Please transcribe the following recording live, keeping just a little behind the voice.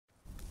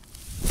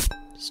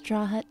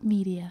Straw Hut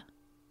Media.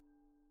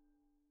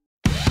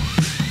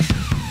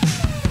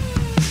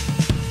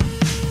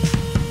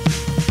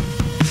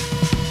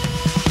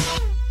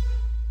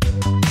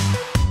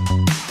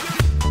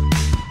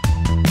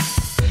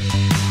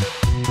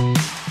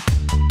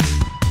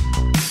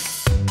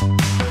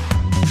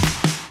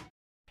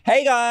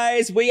 Hey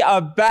guys, we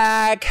are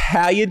back.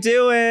 How you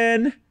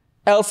doing?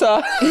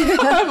 Elsa?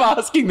 I'm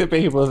asking the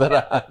people that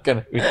are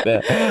going to be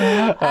there.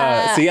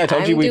 See, I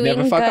told you we'd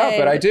never fuck up,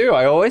 but I do.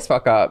 I always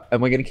fuck up,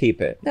 and we're going to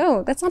keep it.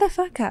 No, that's not a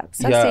fuck up.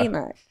 Stop saying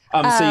that.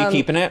 So you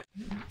keeping it?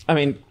 I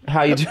mean,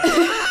 how you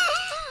doing?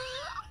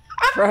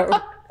 Bro.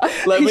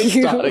 Let me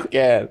start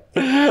again.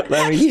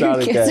 Are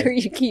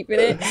you keeping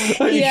it?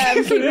 Yeah,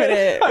 I'm keeping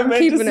it. I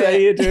meant to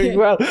say you're doing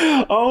well.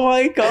 Oh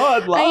my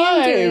God, live. I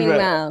am doing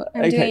well.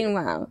 I'm doing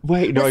well.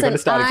 Wait, no, I'm going to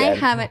start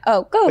again.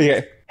 Oh, go.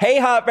 Okay. Hey,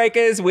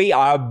 Heartbreakers, we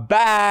are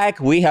back.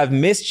 We have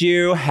missed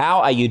you. How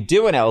are you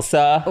doing,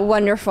 Elsa?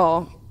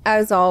 Wonderful,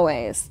 as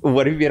always.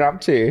 What have you been up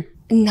to?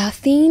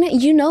 Nothing.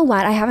 You know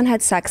what? I haven't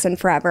had sex in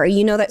forever.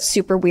 You know that's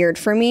super weird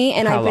for me,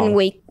 and I've been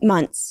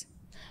months.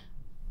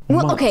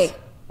 Well, okay.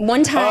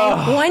 One time,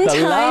 but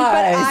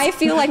I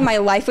feel like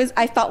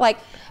I felt like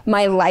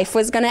my life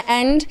was going to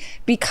end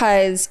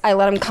because I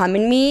let him come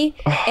in me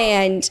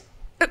and,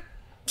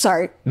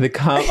 sorry.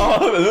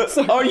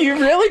 Oh, you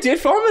really did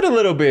vomit a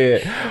little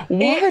bit.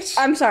 What?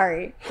 I'm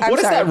sorry. What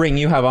is that ring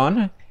you have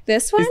on?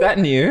 This one? Is that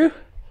new?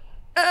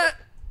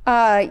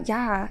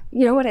 Yeah.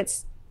 You know what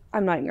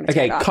I'm not even going to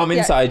take it off. Come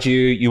inside you.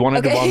 You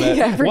wanted to vomit.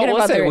 Yeah, what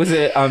was it? Was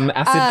it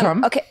acid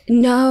cum? Okay.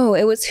 No,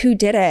 it was who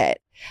did it.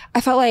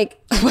 I felt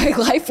like my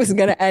life was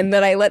going to end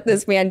that I let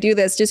this man do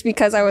this just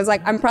because I was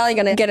like, I'm probably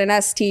going to get an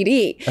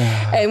STD.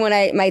 And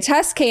when my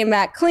test came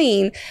back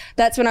clean,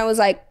 that's when I was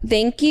like,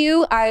 thank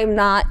you. I'm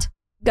not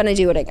going to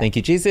do it again. Thank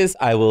you, Jesus.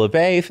 I will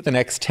obey for the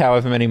next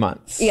however many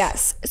months.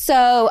 Yes.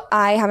 So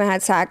I haven't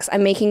had sex.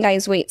 I'm making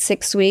guys wait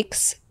 6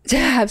 weeks to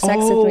have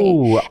sex with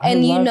me.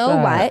 And you know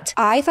what?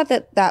 I thought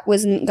that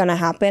wasn't going to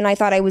happen. I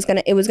thought it was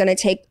going to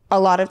take a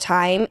lot of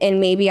time and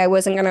maybe I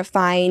wasn't going to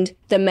find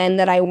the men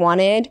that I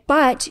wanted,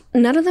 but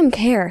none of them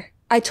care.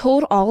 I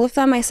told all of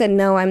them, I said,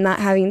 no, I'm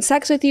not having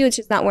sex with you. It's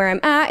just not where I'm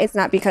at. It's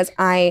not because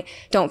I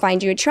don't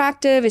find you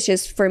attractive. It's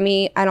just for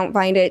me, I don't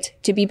find it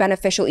to be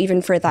beneficial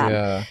even for them.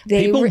 Yeah.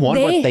 People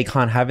want what they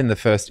can't have in the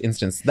first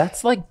instance.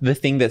 That's like the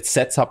thing that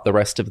sets up the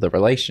rest of the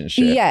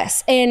relationship.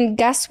 Yes. And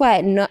guess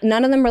what?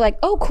 None of them were like,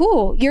 oh,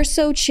 cool. You're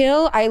so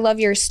chill. I love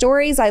your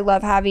stories. I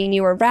love having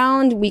you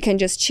around. We can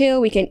just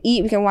chill. We can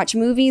eat. We can watch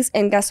movies.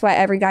 And guess what?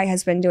 Every guy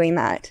has been doing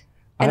that.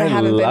 And I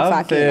haven't been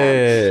fucking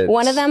them.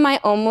 One of them I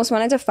almost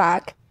wanted to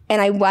fuck. And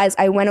I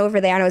went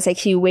over there and I was like,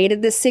 he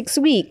waited the 6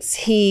 weeks.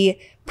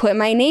 He put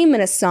my name in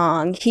a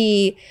song.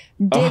 He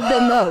did the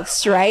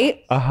most,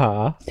 right?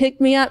 Picked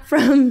me up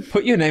from...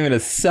 Put your name in a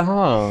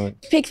song.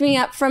 Picked me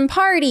up from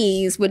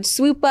parties, would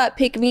swoop up,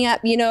 pick me up.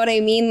 You know what I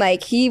mean?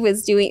 Like he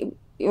was doing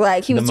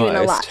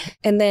a lot.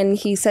 And then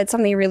he said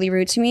something really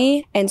rude to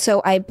me. And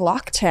so I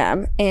blocked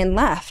him and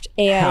left.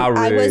 And how rude.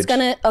 I was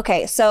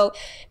okay. So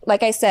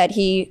like I said,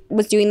 he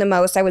was doing the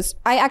most.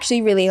 I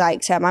actually really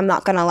liked him. I'm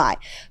not going to lie.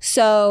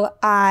 So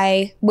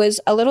I was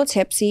a little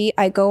tipsy.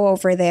 I go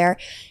over there.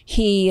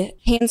 He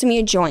hands me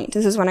a joint.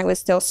 This is when I was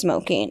still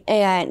smoking.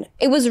 And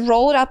it was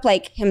rolled up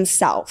like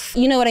himself.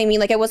 You know what I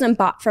mean? Like it wasn't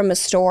bought from a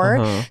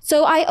store.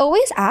 So I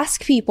always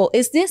ask people,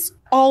 is this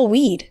all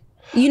weed?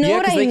 You know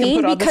what I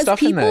mean? Because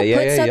people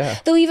put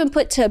stuff, they'll even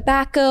put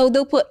tobacco,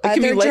 they'll put other drugs.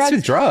 It can be laced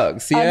with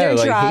drugs.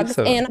 Other drugs.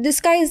 And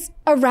this guy's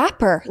a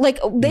rapper. Like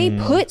they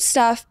put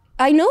stuff,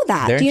 I know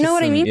that. Do you know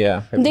what I mean?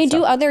 Yeah. They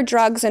do other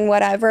drugs and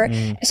whatever.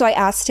 So I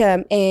asked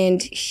him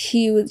and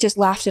he just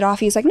laughed it off.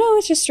 He's like, no,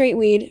 it's just straight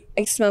weed.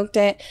 I smoked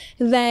it.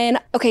 Then,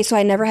 okay, so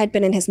I never had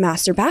been in his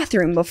master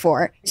bathroom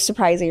before.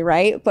 Surprising,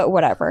 right? But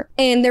whatever.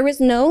 And there was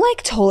no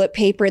like toilet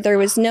paper. There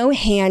was no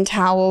hand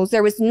towels.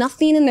 There was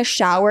nothing in the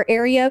shower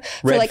area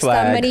for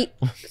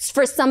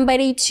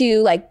somebody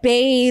to like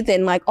bathe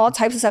and like all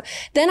types of stuff.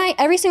 Then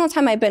every single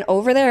time I've been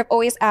over there, I've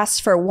always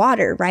asked for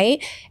water,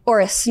 right? Or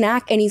a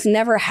snack, and he's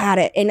never had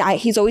it. And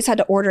he's always had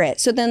to order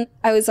it. So then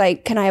I was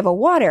like, can I have a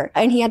water?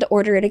 And he had to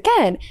order it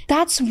again.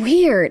 That's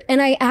weird.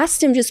 And I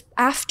asked him just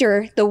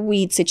after the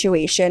weed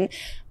situation,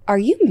 are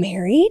you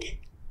married?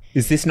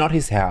 Is this not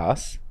his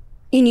house?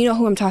 And you know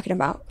who I'm talking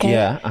about. Okay?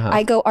 Yeah.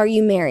 I go, are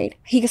you married?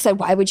 He said,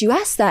 why would you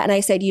ask that? And I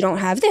said, you don't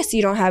have this,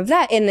 you don't have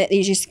that. And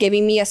he's just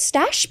giving me a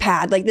stash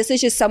pad. Like this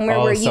is just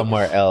somewhere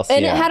somewhere else.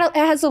 And it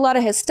has a lot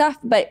of his stuff,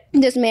 but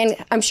this man,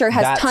 I'm sure,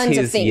 has tons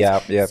of things.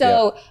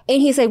 And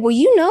he said, well,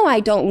 you know,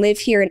 I don't live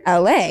here in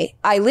LA.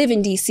 I live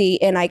in DC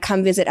and I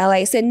come visit LA.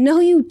 I said,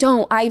 no, you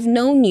don't. I've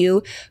known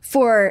you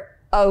for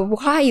a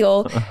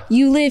while.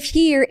 You live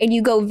here and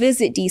you go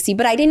visit DC.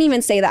 But I didn't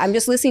even say that. I'm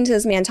just listening to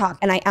this man talk.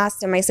 And I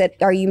asked him, I said,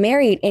 are you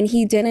married? And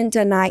he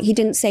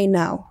didn't say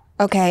no.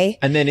 Okay.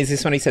 And then is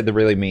this when he said the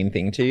really mean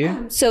thing to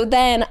you? So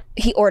then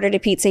he ordered a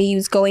pizza. He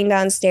was going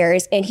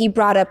downstairs and he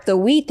brought up the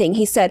weed thing.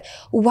 He said,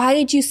 why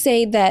did you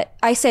say that?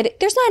 I said,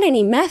 there's not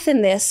any meth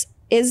in this.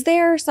 is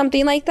there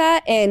something like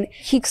that? And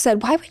he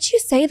said, why would you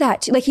say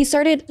that? Like he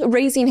started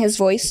raising his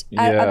voice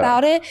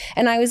about it.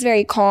 And I was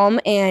very calm.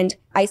 And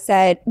I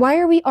said, why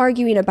are we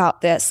arguing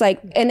about this?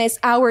 Like, and it's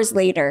hours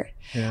later.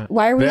 Yeah.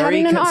 Why are we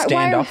having an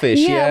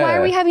standoffish? Why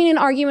are we having an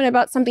argument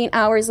about something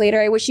hours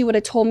later? I wish you would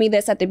have told me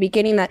this at the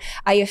beginning, that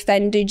I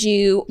offended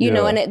you, you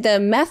know, and the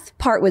meth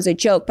part was a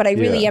joke, but I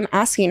really am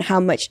asking how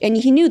much, and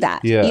he knew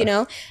that, you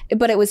know,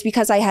 but it was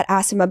because I had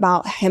asked him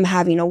about him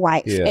having a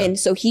wife. And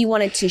so he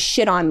wanted to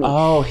shit on me.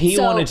 Oh, he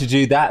wanted to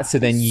do that. So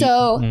then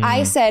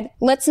I said,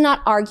 let's not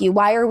argue.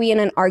 Why are we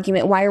in an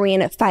argument? Why are we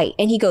in a fight?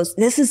 And he goes,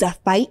 this is a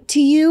fight to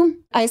you?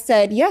 I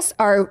said, yes,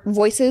 our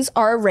voices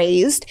are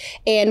raised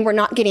and we're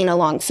not getting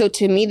along. So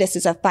to me, this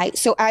is a fight.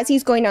 So as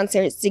he's going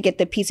downstairs to get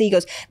the pizza, he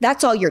goes,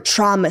 that's all your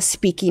trauma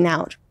speaking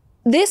out.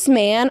 This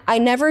man, I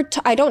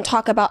don't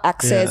talk about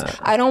exes.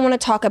 I don't want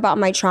to talk about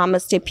my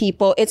traumas to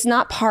people. It's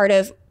not part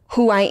of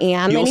who I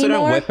am. You also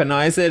anymore. don't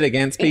weaponize it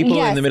against people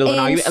in the middle of an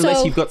argument,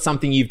 unless you've got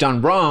something you've done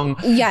wrong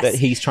that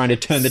he's trying to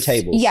turn the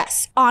tables.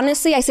 Yes.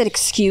 Honestly, I said,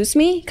 excuse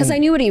me, because I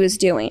knew what he was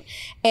doing.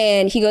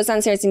 And he goes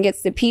downstairs and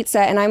gets the pizza,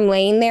 and I'm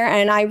laying there,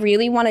 and I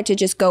really wanted to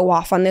just go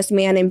off on this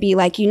man and be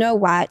like, you know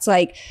what? It's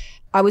like,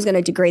 I was going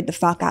to degrade the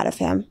fuck out of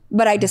him.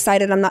 But I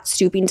decided I'm not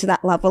stooping to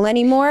that level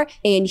anymore.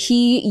 And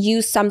he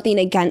used something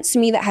against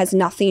me that has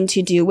nothing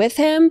to do with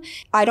him.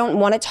 I don't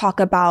want to talk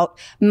about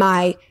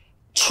my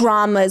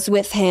traumas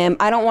with him.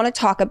 I don't want to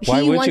talk about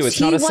Why would you? It's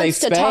not a safe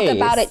space. Talk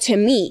about it to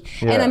me.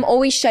 And I'm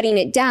always shutting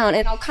it down.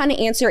 And I'll kind of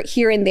answer it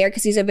here and there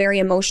because he's a very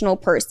emotional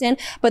person.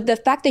 But the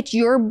fact that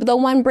you're the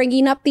one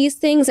bringing up these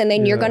things and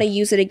then you're going to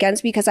use it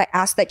against me because I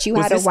asked that you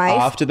had a wife.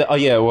 After the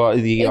it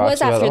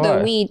was after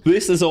the weed.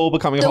 This is all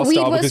becoming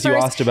hostile because you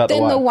asked about the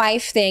wife. Then the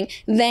wife thing.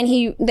 Then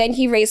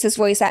he raised his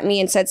voice at me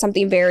and said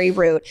something very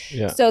rude.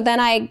 So then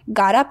I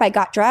got up, I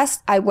got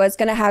dressed. I was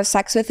going to have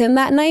sex with him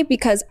that night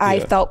because I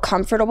felt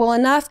comfortable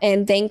enough.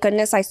 And thank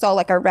goodness I saw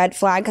like a red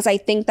flag, because I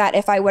think that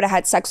if I would have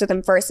had sex with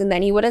him first and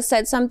then he would have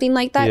said something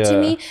like that to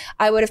me,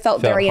 I would have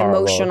felt very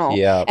horrible. Emotional.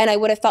 And I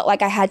would have felt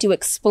like I had to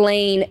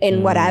explain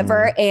and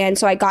whatever. And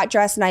so I got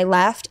dressed and I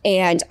left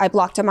and I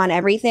blocked him on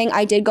everything.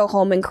 I did go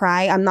home and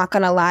cry. I'm not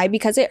going to lie,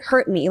 because it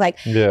hurt me. Like,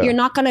 you're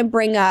not going to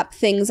bring up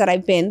things that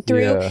I've been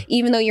through,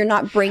 even though you're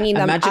not bringing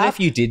them up. Imagine if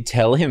you did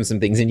tell him some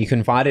things and you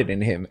confided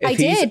in him. I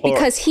did,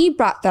 because he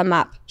brought them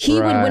up. He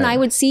would, when I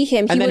would see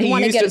him, he would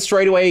want to get it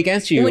straight away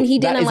against you. When he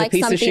didn't like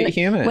something, a piece of shit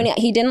human. When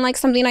he didn't like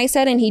something I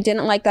said, and he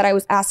didn't like that I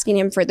was asking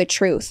him for the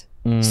truth.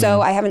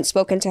 So I haven't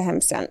spoken to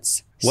him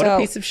since. What a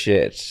piece of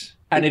shit.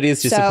 And it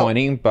is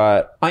disappointing,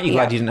 but aren't you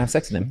glad you didn't have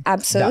sex with him?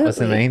 Absolutely. That was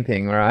the main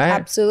thing, right?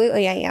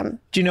 Absolutely, I am.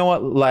 Do you know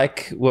what,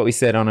 like what we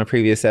said on a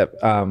previous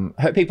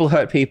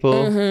hurt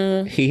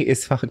people. He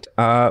is fucked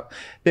up.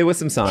 There were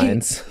some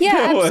signs.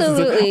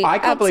 Absolutely. I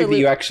can't believe that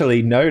you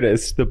actually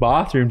noticed the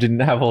bathroom didn't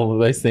have all of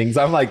those things.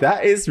 I'm like,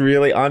 that is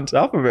really on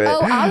top of it.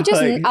 Oh,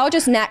 I'll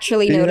just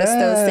naturally notice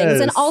those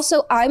things. And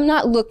also, I'm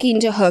not looking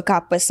to hook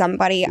up with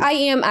somebody. I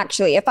am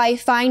actually. If I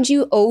find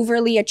you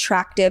overly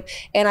attractive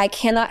and I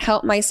cannot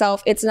help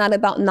myself, it's not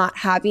about not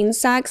having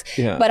sex,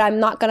 but I'm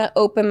not going to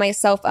open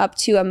myself up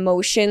to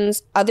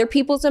emotions, other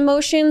people's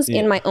emotions,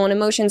 and my own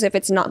emotions if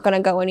it's not going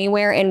to go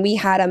anywhere. And we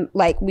had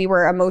we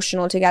were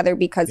emotional together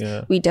because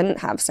we didn't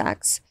have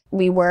sex.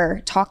 We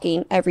were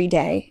talking every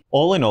day.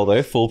 All in all,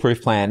 though,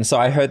 foolproof plan. So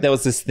I heard there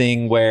was this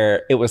thing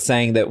where it was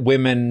saying that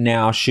women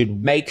now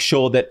should make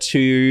sure that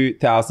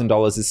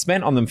 $2,000 is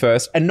spent on them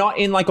first, and not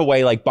in like a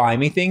way like buy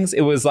me things.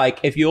 It was like,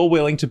 if you're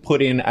willing to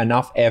put in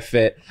enough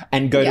effort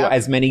and go to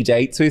as many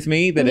dates with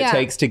me that it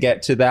takes to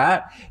get to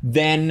that,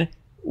 then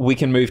we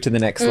can move to the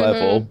next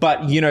level.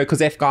 But, you know,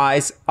 because if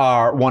guys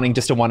are wanting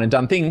just a one and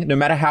done thing, no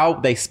matter how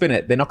they spin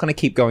it, they're not going to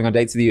keep going on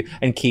dates with you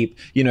and keep,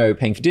 you know,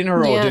 paying for dinner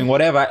or doing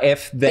whatever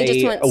if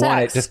they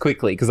want it just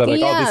quickly. Because they're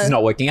like, oh, this is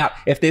not working out.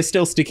 If they're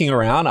still sticking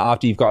around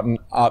after you've gotten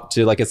up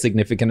to like a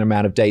significant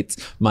amount of dates,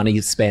 money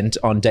spent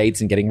on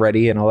dates and getting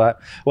ready and all that.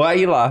 Why are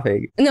you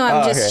laughing? No,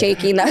 I'm just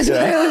shaking. That's what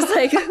I was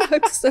like.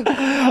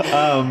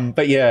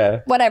 But yeah.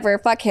 Whatever,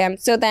 fuck him.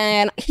 So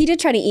then he did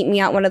try to eat me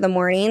out one of the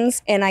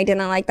mornings, and I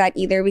didn't like that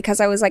either, because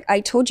I was like, I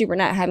told you we're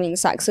not having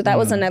sex. So that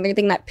was another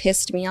thing that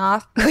pissed me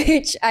off,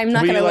 which I'm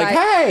not going to lie.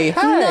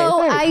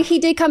 Hey, he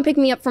did come pick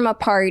me up from a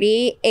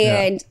party,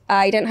 and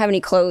I didn't have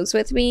any clothes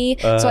with me.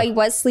 So I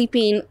was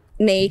sleeping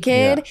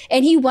naked,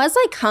 and he was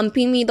like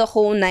humping me the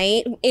whole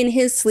night in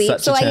his sleep.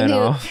 So I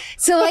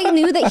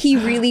knew that he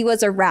really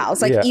was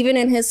aroused, like even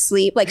in his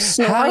sleep, like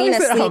snoring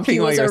asleep,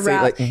 he was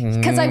aroused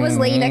because I was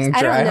laying next.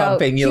 I don't know.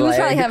 He was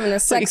probably having a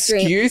sex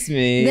dream. Excuse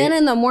me. Then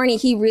in the morning,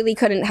 he really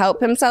couldn't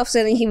help himself,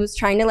 so then he was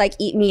trying to like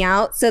eat me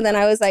out. So then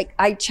I was like,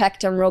 I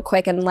checked him real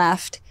quick and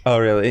left. Oh,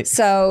 really?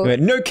 So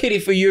no kitty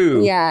for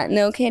you. Yeah,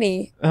 no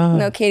kitty.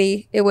 No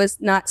kitty. It was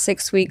not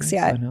 6 weeks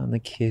yet. So not the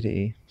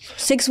kitty.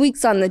 6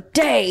 weeks on the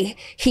day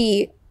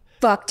he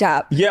fucked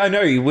up. Yeah, I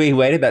know. We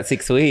waited that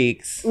 6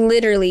 weeks.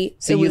 Literally.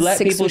 So you let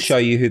people show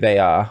you who they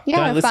are.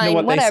 Yeah, don't listen to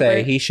what they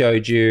say. He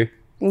showed you.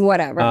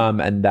 Whatever.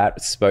 And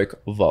that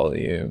spoke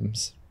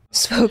volumes.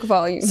 spoke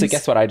volumes. So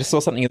guess what? I just saw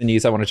something in the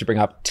news I wanted to bring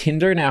up.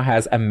 Tinder now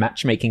has a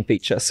matchmaking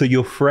feature. So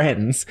your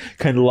friends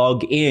can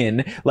log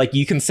in, like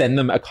you can send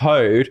them a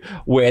code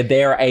where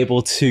they're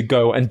able to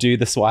go and do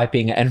the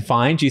swiping and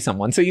find you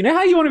someone. So you know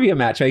how you want to be a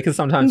matchmaker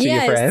sometimes for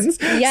your friends?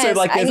 Yes. So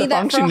like there's a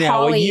function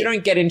now where you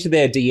don't get into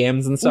their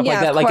DMs and stuff like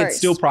that. Like it's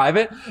still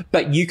private,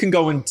 but you can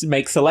go and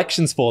make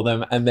selections for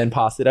them and then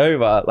pass it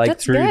over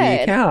through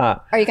the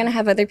account. Are you going to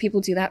have other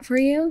people do that for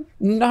you?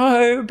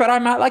 No, but I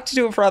might like to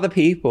do it for other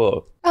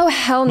people. Oh,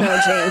 hell no,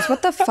 James.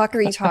 What the fuck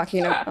are you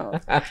talking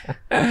about?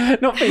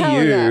 Not for you.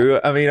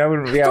 No. I mean, I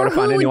wouldn't be able to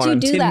find anyone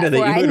on Tinder that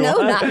you would want.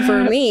 I know not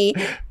for me.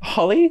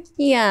 Holly?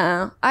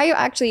 Yeah. I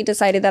actually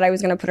decided that I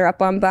was going to put her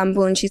up on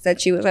Bumble, and she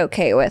said she was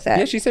okay with it.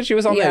 Yeah, she said she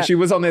was on there. She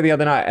was on there the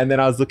other night, and then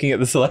I was looking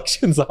at the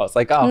selections. I was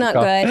like, oh, not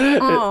God.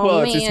 Good. Oh, well,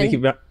 man. it's just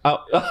sneaky. I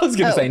was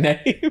going to say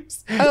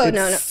names. Oh,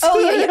 no. Oh,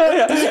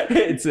 yeah.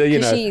 It's,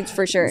 she's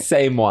for sure.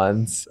 Same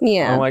ones.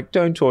 Yeah. I'm like,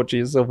 don't torture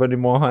yourself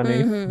anymore,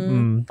 honey.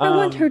 I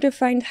want her to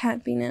find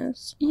happiness.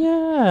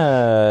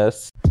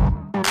 Yes.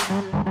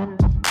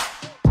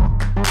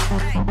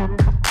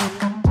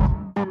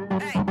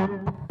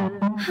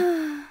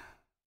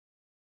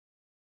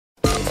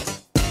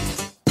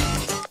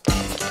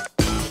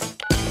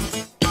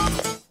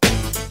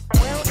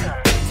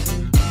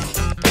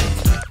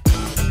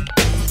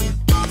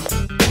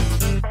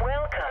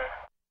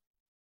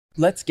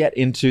 Let's get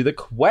into the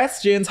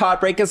questions.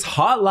 Heartbreakers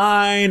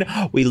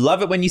Hotline. We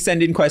love it when you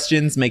send in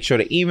questions. Make sure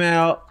to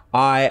email.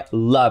 I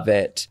love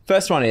it.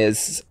 First one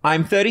is,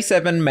 I'm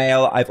 37,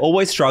 male. I've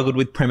always struggled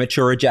with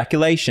premature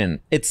ejaculation.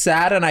 It's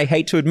sad and I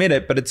hate to admit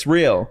it, but it's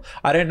real.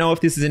 I don't know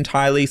if this is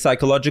entirely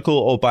psychological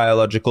or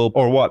biological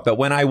or what, but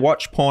when I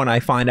watch porn,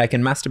 I find I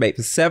can masturbate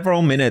for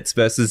several minutes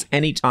versus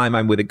any time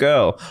I'm with a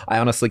girl. I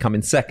honestly come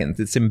in seconds.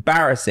 It's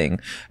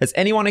embarrassing. Has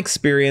anyone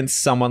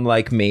experienced someone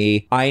like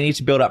me? I need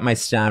to build up my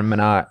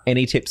stamina.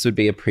 Any tips would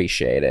be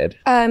appreciated.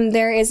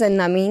 There is a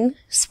numbing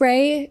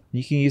spray.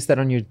 You can use that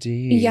on your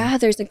D. Yeah,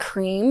 there's a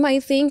cream, I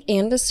think,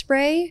 and a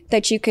spray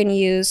that you can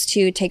use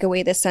to take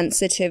away the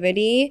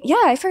sensitivity.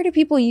 Yeah, I've heard of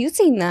people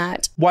using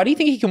that. Why do you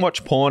think he can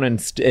watch porn and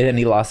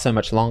he lasts so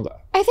much longer?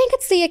 I think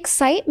it's the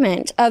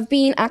excitement of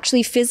being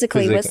actually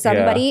physically with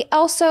somebody. Yeah.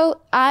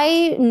 Also,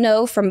 I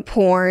know from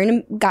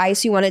porn,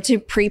 guys who wanted to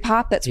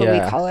pre-pop, that's what we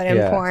call it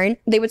in porn,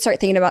 they would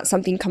start thinking about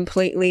something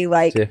completely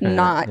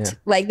different,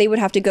 like they would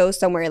have to go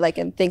somewhere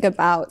and think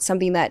about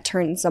something that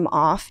turns them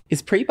off.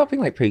 Is pre-popping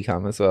like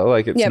pre-cum as well?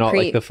 Like it's not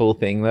like the full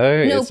thing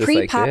though? No,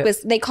 pre-pop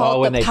is, they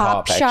call it the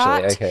pop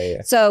shot. Okay,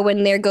 yeah. So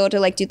when they go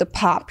to do the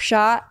pop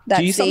shot,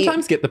 do you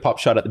sometimes get the pop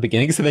shot at the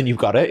beginning so then you've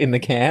got it in the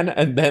can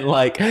and then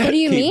what do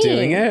you keep mean?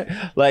 Doing it?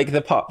 Like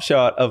the pop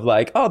shot of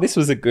oh, this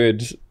was a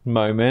good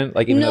moment.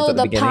 Like even though it's at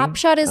the beginning. Pop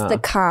shot is the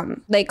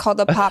cum. They call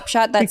the pop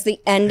shot. That's the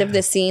end of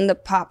the scene. The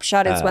pop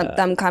shot is when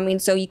them coming.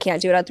 So you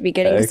can't do it at the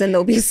beginning because then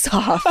they'll be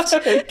soft.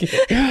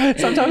 Okay.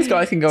 Sometimes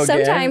guys can go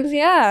again. Sometimes,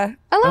 yeah.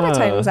 A lot of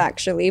times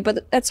actually,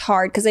 but that's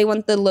hard because they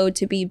want the load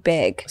to be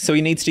big. So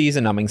he needs to use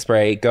a numbing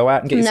spray. Go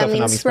out and get yourself a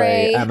numbing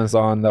spray.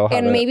 Amazon, they'll have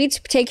it. And maybe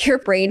to take your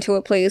brain to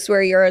a place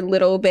where you're a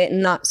little bit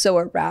not so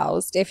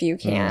aroused if you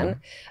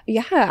can.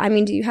 Yeah. I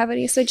mean, do you have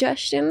any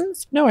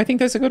suggestions? No, I think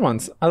those are good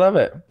ones. I love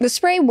it. The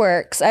spray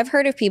works. I've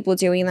heard of people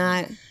doing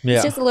that. Yeah.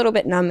 It's just a little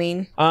bit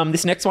numbing.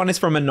 This next one is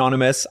from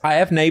Anonymous. I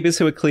have neighbors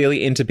who are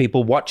clearly into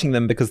people watching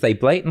them because they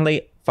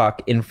blatantly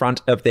fuck in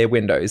front of their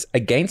windows,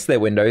 against their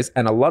windows,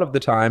 and a lot of the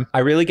time I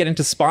really get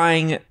into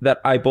spying that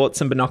I bought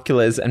some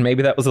binoculars, and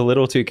maybe that was a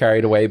little too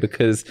carried away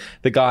because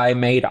the guy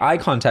made eye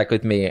contact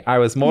with me. I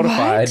was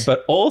mortified,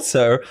 but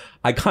also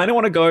I kind of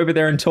want to go over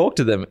there and talk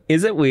to them.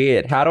 Is it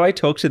weird? How do I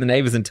talk to the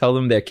neighbors and tell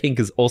them their kink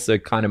is also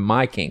kind of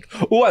my kink?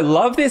 Oh, I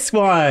love this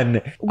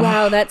one.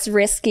 Wow, that's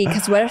risky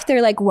because what if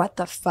they're like, what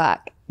the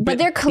fuck? But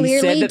they're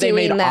clearly said that they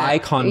doing made eye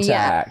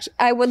contact.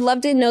 Yeah. I would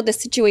love to know the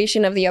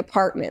situation of the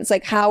apartments.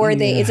 Like, how are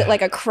they? Is it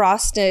like a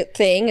crossed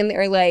thing? And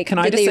they're like, can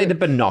I just say the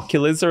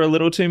binoculars are a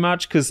little too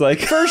much? Because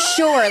for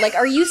sure.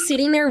 Are you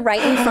sitting there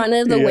right in front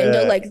of the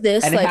window like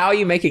this? And how are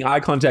you making eye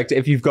contact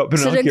if you've got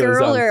binoculars on? Is it a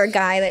girl or a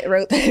guy that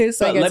wrote this?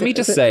 But let me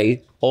just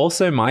say,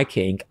 also my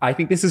kink, I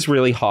think this is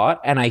really hot.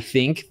 And I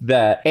think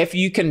that if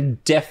you can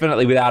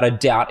definitely, without a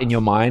doubt in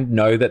your mind,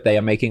 know that they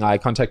are making eye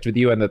contact with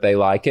you and that they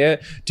like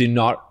it, do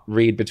not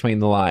read between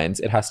the lines.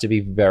 It has to be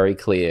very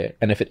clear.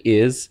 And if it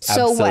is,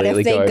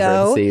 absolutely go over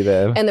and see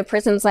them. And the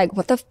person's like,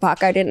 what the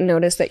fuck? I didn't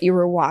notice that you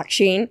were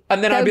watching.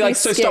 And then I'd be like,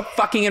 so stop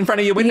fucking in front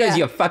of your windows,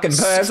 you fucking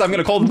pervs. I'm going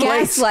to call the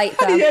police. Gaslight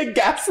them.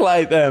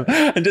 Gaslight them.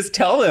 And just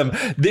tell them,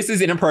 this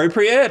is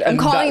inappropriate. I'm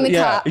calling the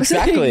cops.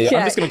 Exactly.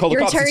 I'm just going to call the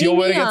cops. It's your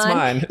word against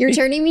mine. You're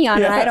turning me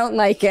on and I don't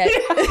like it.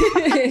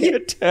 You're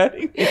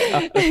turning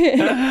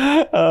me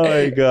on. Oh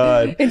my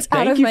God. It's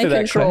out of my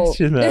control.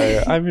 Question,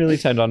 though. I'm really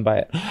turned on by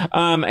it.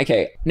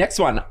 Okay, next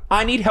one.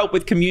 I need help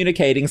with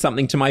communicating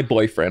something to my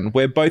boyfriend.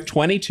 We're both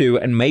 22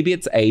 and maybe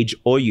it's age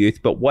or youth,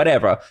 but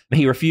whatever.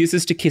 He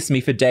refuses to kiss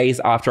me for days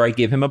after I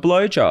give him a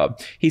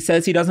blowjob. He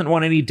says he doesn't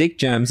want any dick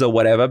germs or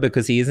whatever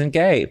because he isn't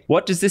gay.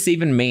 What does this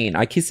even mean?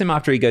 I kiss him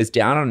after he goes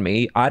down on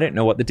me. I don't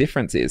know what the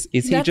difference is.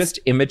 Is he just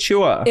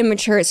immature?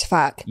 Immature as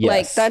fuck. Yes.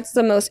 Like, that's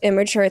the most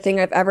immature thing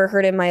I've ever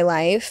heard in my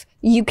life.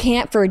 You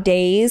can't for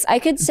days. I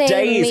could say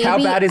days. maybe How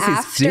bad is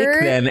after, his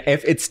dick then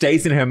if it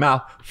stays in her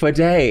mouth for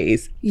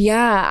days?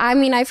 Yeah. I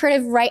mean, I've heard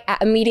of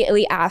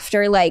immediately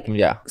after, like,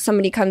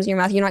 somebody comes in your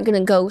mouth, you're not going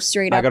to go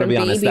straight up and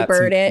baby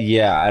bird it.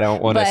 Yeah, I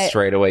don't want to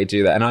straight away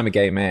do that. And I'm a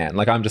gay man.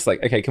 Like, I'm just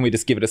like, okay, can we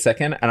just give it a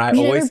second? And I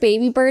never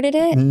baby birded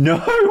it? No.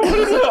 What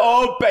is it?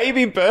 Oh,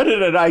 baby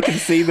birded it. I can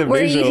see the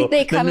visual.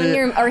 They come in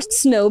your, or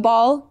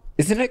snowball.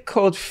 Isn't it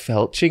called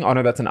felching? Oh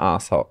no, that's an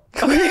asshole.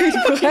 What is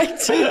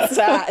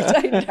that?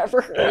 I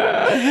never heard.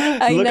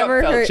 I Look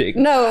never up heard. felching.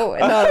 No.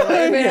 If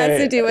it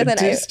has to do with it.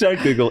 Just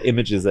don't Google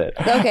images it.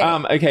 Okay.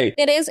 Okay.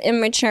 It is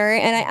immature,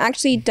 and I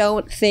actually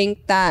don't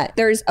think that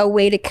there's a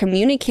way to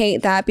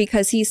communicate that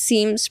because he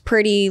seems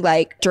pretty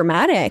like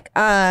dramatic.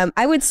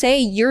 I would say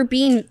you're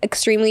being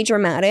extremely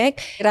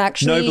dramatic. It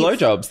actually no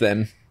blowjobs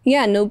then.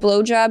 Yeah, no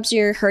blowjobs.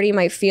 You're hurting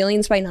my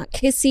feelings by not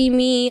kissing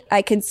me.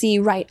 I can see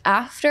right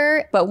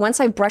after. But once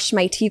I brushed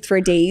my teeth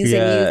for days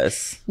and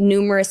used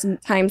numerous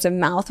times of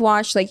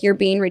mouthwash, like you're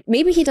being...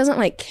 maybe he doesn't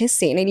like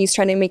kissing and he's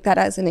trying to make that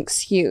as an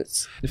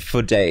excuse.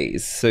 For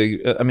days. So,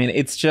 I mean,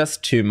 it's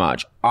just too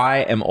much. I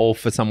am all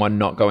for someone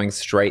not going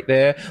straight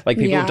there. Like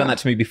people have done that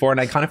to me before and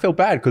I kind of feel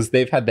bad because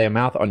they've had their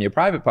mouth on your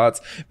private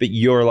parts, but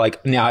you're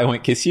like, now I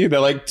won't kiss you.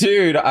 They're like,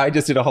 dude, I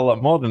just did a whole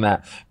lot more than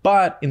that.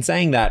 But in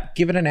saying that,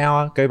 give it an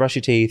hour, go brush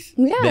your teeth,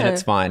 then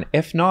it's fine.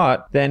 If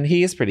not, then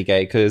he is pretty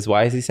gay because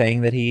why is he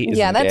saying that he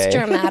isn't that's gay?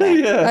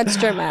 Dramatic. That's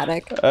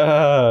dramatic.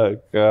 Oh,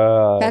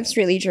 God. That's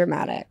really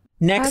dramatic.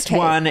 Next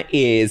one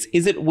is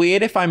it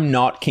weird if I'm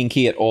not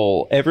kinky at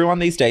all? Everyone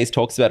these days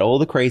talks about all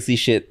the crazy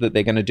shit that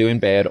they're going to do in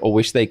bed or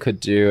wish they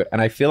could do.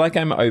 And I feel like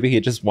I'm over here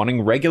just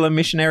wanting regular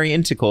missionary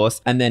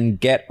intercourse and then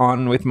get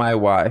on with my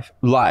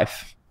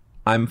life.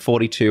 I'm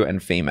 42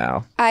 and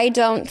female. I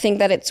don't think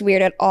that it's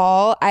weird at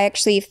all. I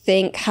actually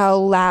think how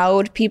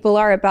loud people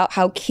are about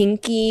how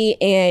kinky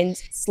and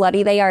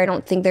slutty they are. I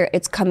don't think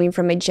it's coming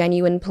from a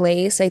genuine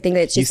place. I think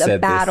that it's just a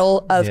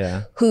battle of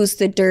who's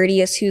the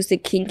dirtiest, who's the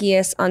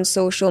kinkiest on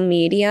social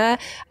media.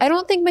 I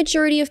don't think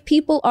majority of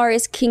people are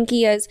as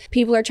kinky as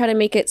people are trying to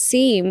make it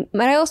seem.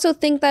 But I also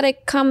think that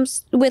it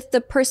comes with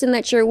the person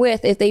that you're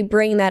with if they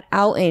bring that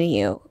out in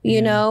you.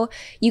 You know,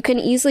 you can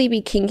easily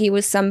be kinky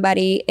with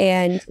somebody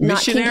and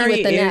not kinky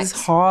with the next.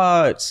 Is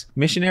hot.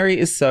 Missionary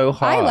is so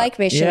hot. I like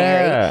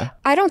missionary. Yeah.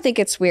 I don't think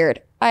it's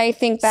weird. I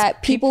think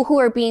that people who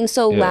are being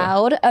so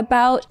loud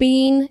about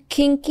being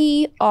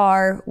kinky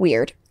are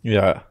weird.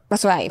 Yeah.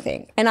 That's what I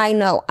think. And I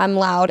know I'm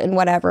loud and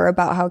whatever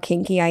about how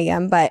kinky I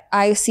am, but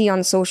I see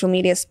on social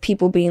media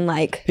people being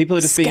like, people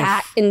are just being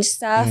and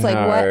stuff. No.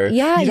 Like what?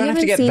 Yeah, you don't have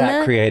to get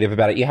that creative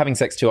about it. You're having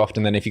sex too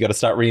often then if you got to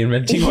start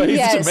reinventing ways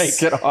to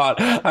make it hot.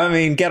 I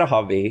mean, get a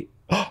hobby.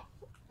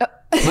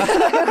 Because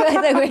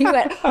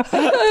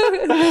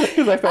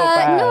I felt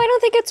bad. No, I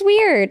don't think it's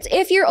weird.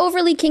 If you're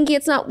overly kinky,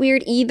 it's not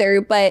weird either,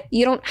 but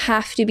you don't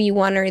have to be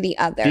one or the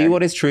other. Do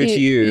what is true to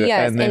you.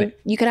 Yes, and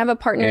you can have a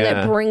partner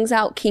that brings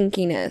out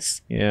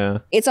kinkiness. Yeah.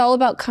 It's all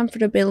about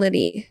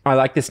comfortability. I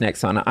like this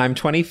next one. I'm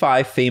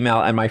 25,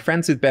 female, and my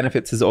Friends with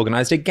Benefits has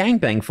organized a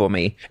gangbang for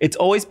me. It's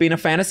always been a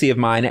fantasy of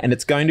mine, and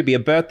it's going to be a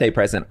birthday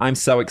present. I'm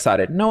so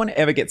excited. No one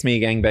ever gets me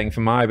a gangbang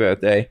for my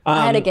birthday.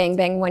 I had a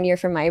gangbang one year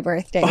for my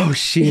birthday. Oh,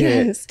 shit.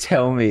 Yes.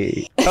 Tell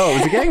me. Oh, it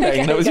was a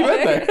gangbang. That was your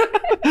birthday.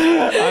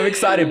 I'm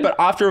excited, but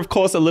after, of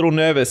course, a little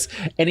nervous.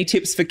 Any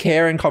tips for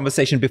care and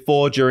conversation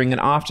before, during,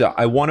 and after?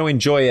 I want to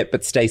enjoy it,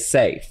 but stay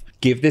safe.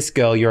 Give this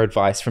girl your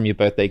advice from your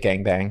birthday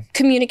gangbang.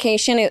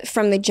 Communication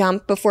from the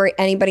jump before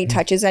anybody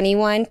touches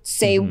anyone.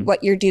 Say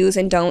what your do's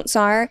and don'ts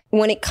are.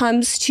 When it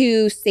comes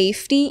to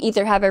safety,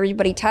 either have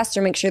everybody test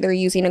or make sure they're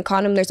using a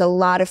condom. There's a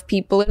lot of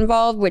people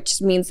involved,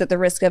 which means that the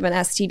risk of an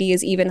STD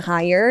is even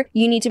higher.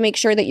 You need to make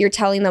sure that you're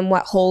telling them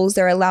what holes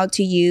they're allowed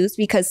to use,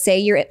 because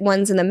say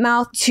one's in the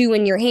mouth, two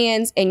in your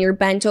hands, and you're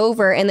bent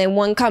over, and then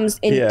one comes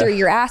in through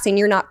your ass and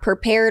you're not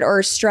prepared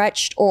or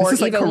stretched or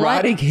even like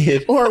Karate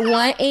Kid. Or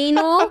one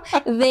anal,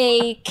 they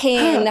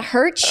can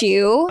hurt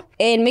you.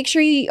 And make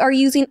sure you are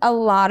using a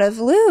lot of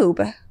lube,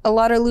 a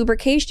lot of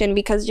lubrication,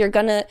 because you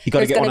got to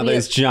get one of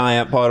those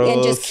giant bottles.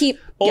 And just keep.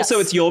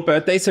 Also, it's your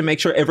birthday, so make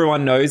sure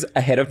everyone knows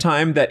ahead of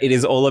time that it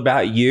is all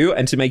about you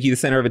and to make you the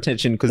center of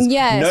attention, because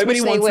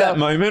nobody wants that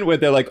moment where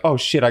they're like, oh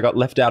shit, I got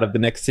left out of the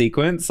next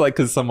sequence, like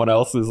because someone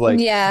else is like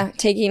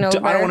taking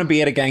over. I don't want to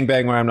be at a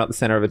gangbang where I'm not the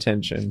center of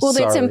attention. Well,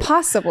 it's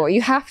impossible.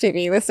 You have to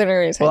be the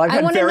center of attention. Well, I've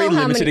had very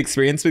limited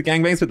experience with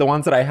gangbangs, but the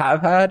ones that I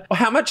have had. Well,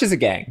 how much is a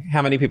gang?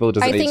 How many people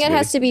does it need to be? I think it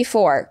has to be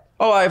 4.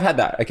 Oh, I've had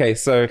that. Okay,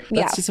 so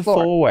that's just a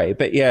 4-way.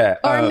 But yeah.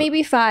 Or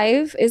maybe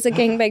 5 is a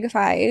gangbang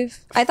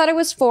 5. I thought it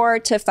was 4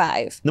 to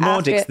 5. The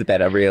more dicks, the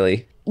better,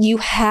 really. You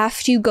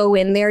have to go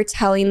in there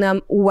telling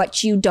them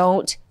what you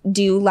don't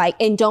do like,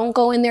 and don't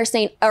go in there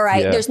saying, all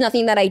right, there's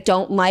nothing that I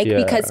don't like,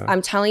 because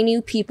I'm telling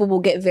you, people will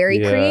get very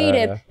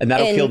creative. And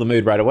that'll kill the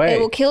mood right away. It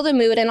will kill the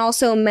mood. And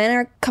also, men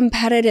are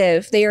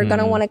competitive. They are going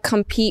to want to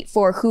compete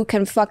for who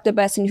can fuck the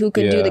best and who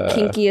can do the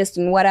kinkiest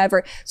and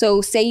whatever.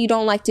 So say you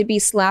don't like to be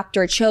slapped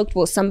or choked.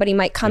 Well, somebody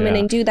might come in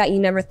and do that. You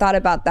never thought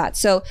about that.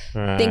 So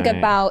think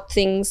about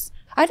things.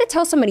 I had to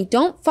tell somebody,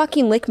 don't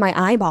fucking lick my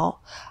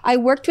eyeball. I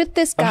worked with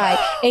this guy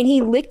and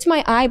he licked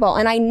my eyeball,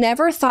 and I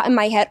never thought in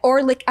my head,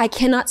 I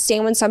cannot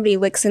stand when somebody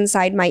licks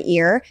inside my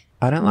ear.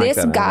 I don't like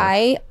this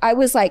guy. I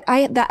was like, I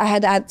had to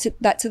add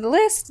that to the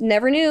list.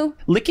 Never knew.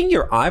 Licking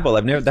your eyeball.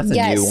 That's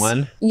a new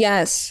one.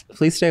 Yes.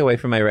 Please stay away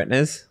from my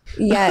retinas.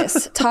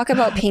 Yes. Talk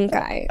about pink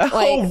eye. Like,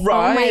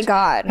 oh my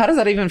God. How does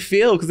that even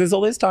feel? Because there's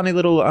all these tiny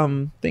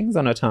little things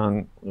on her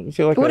tongue. I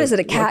feel like what is it?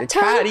 A cat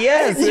tongue? Cat,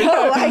 yes.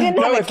 No, I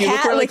didn't have a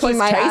cat really licking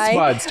my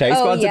eye.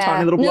 Taste buds are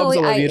tiny little blobs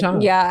all over your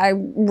tongue. Yeah, I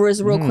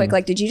was real quick.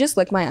 Like, did you just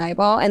lick my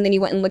eyeball? And then you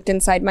went and looked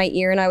inside my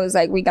ear, and I was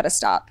like, we got to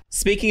stop.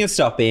 Speaking of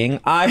stopping,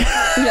 my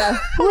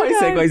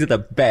segues are the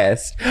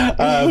best.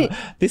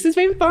 This has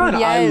been fun.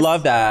 Yes. I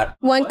love that.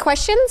 Want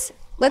questions?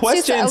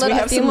 Questions. We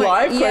have some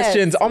live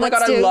questions. Oh my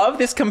God, I love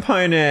this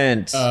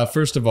component.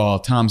 First of all,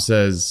 Tom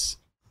says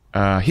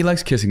he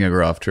likes kissing a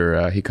girl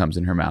after he comes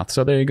in her mouth.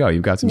 So there you go.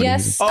 You've got some.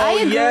 Yes, I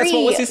agree. Yes.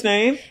 What was his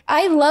name?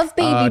 I love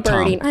baby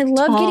birding. Tom. I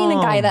love getting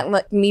a guy that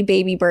let me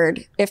baby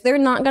bird. If they're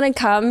not going to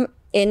come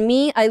in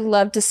me, I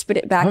love to spit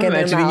it back in their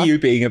mouth. I'm imagining you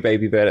being a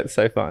baby bird. It's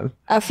so fun.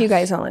 A few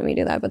guys don't let me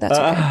do that, but that's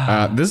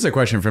okay. This is a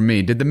question from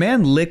me. Did the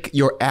man lick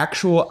your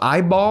actual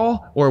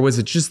eyeball, or was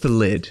it just the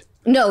lid?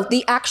 No,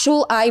 the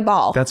actual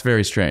eyeball. That's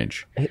very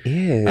strange. It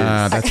is.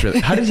 That's really.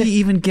 How did he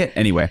even get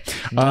anyway?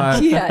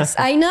 Yes,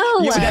 I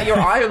know. You got your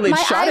eyelid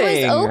shutting. My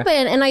eye was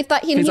open, and I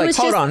thought he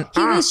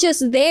was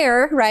just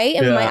there, right?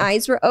 And my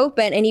eyes were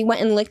open, and he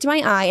went and licked my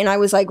eye, and I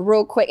was like,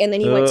 real quick, and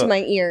then he went to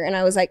my ear, and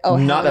I was like, oh,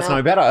 no, that's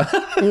no better.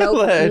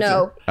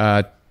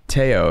 No.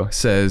 Teo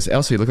says,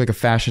 Elsa, you look like a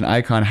fashion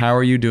icon. How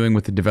are you doing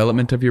with the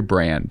development of your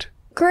brand?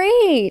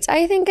 Great.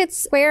 I think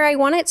it's where I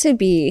want it to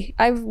be.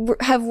 I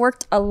have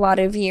worked a lot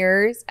of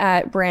years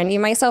at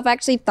branding myself. I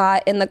actually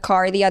thought in the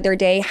car the other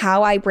day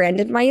how I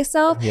branded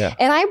myself. Yeah.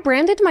 And I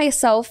branded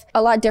myself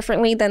a lot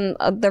differently than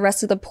the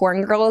rest of the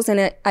porn girls.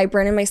 And I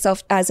branded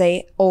myself as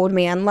a old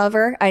man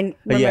lover. I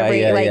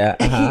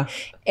remember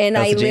and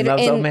I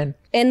lived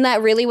and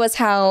that really was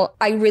how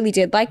I really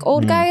did like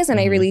old guys, and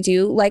I really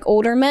do like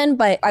older men,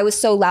 but I was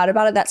so loud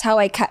about it. That's how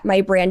I kept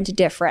my brand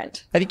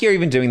different. I think you're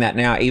even doing that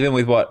now, even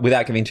with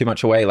without giving too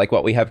much away, like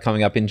what we have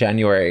coming up in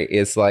January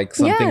is like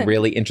something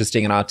really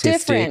interesting and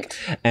artistic.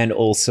 Different. And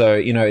also,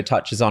 it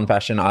touches on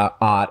fashion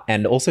art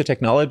and also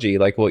technology.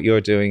 Like what you're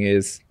doing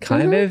is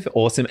kind of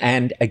awesome.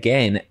 And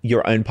again,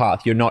 your own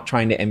path. You're not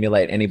trying to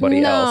emulate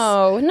anybody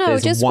else. No,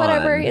 just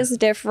whatever is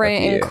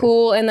different and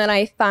cool. And then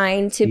I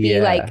find to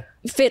be like,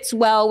 fits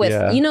well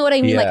with, you know what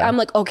I mean? Like, I'm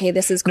like, okay,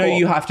 this is cool. No,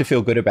 you have to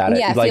feel good about it.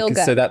 Yeah, like, feel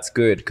good. So that's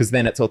good, because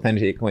then it's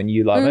authentic when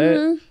you love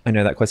it. I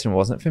know that question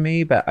wasn't for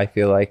me, but I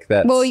feel like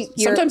that's... Well,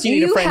 sometimes you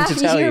need a friend to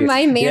tell you. You're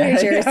my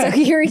manager, so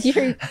you're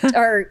also...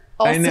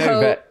 I know,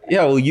 but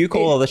you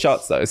call all the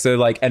shots though. So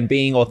like, and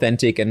being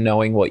authentic and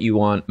knowing what you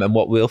want and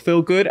what will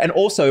feel good. And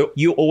also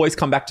you always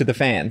come back to the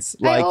fans.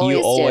 Like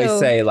you always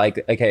say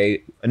like,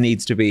 okay, it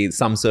needs to be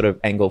some sort of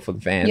angle for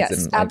the fans.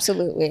 Yes, and,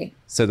 absolutely.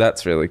 So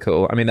that's really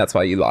cool. I mean, that's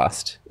why you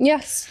last.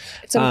 Yes,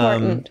 it's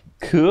important.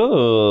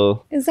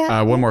 Cool. Is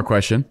that one more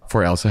question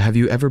for Elsa? Have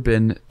you ever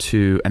been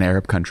to an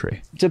Arab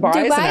country?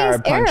 Dubai is an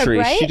Arab country.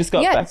 Right? She just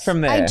got back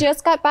from there. I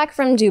just got back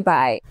from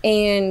Dubai,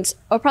 and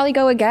I'll probably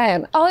go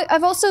again.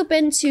 I've also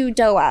been to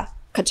Doha,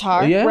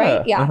 Qatar,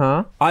 right?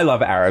 Yeah. I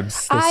love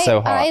Arabs. They're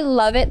so hot. I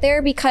love it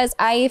there because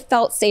I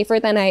felt safer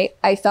than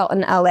I felt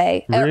in LA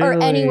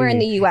or anywhere in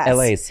the US.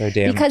 LA is so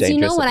damn because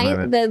dangerous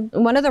when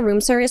one of the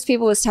room service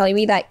people was telling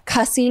me that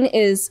cussing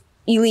is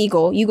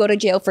illegal. You go to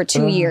jail for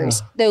 2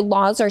 years. The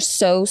laws are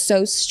so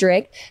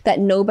strict that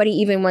nobody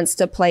even wants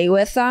to play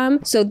with them.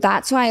 So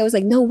that's why I was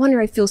like, no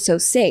wonder I feel so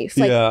safe.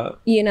 Like,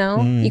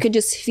 you could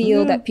just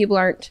feel that people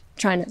aren't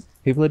trying to.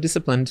 People are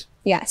disciplined.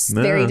 Yes,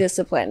 very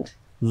disciplined.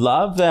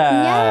 Love that.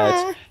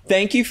 Yeah.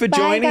 Thank you for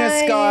joining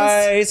us,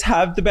 guys.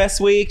 Have the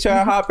best week to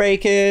our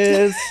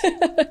Heartbreakers.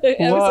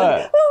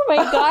 What? Oh my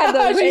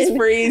God. She's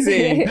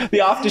freezing.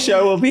 The after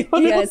show will be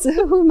on. Yes.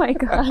 Oh my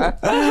God.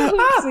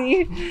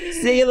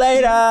 See you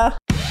later.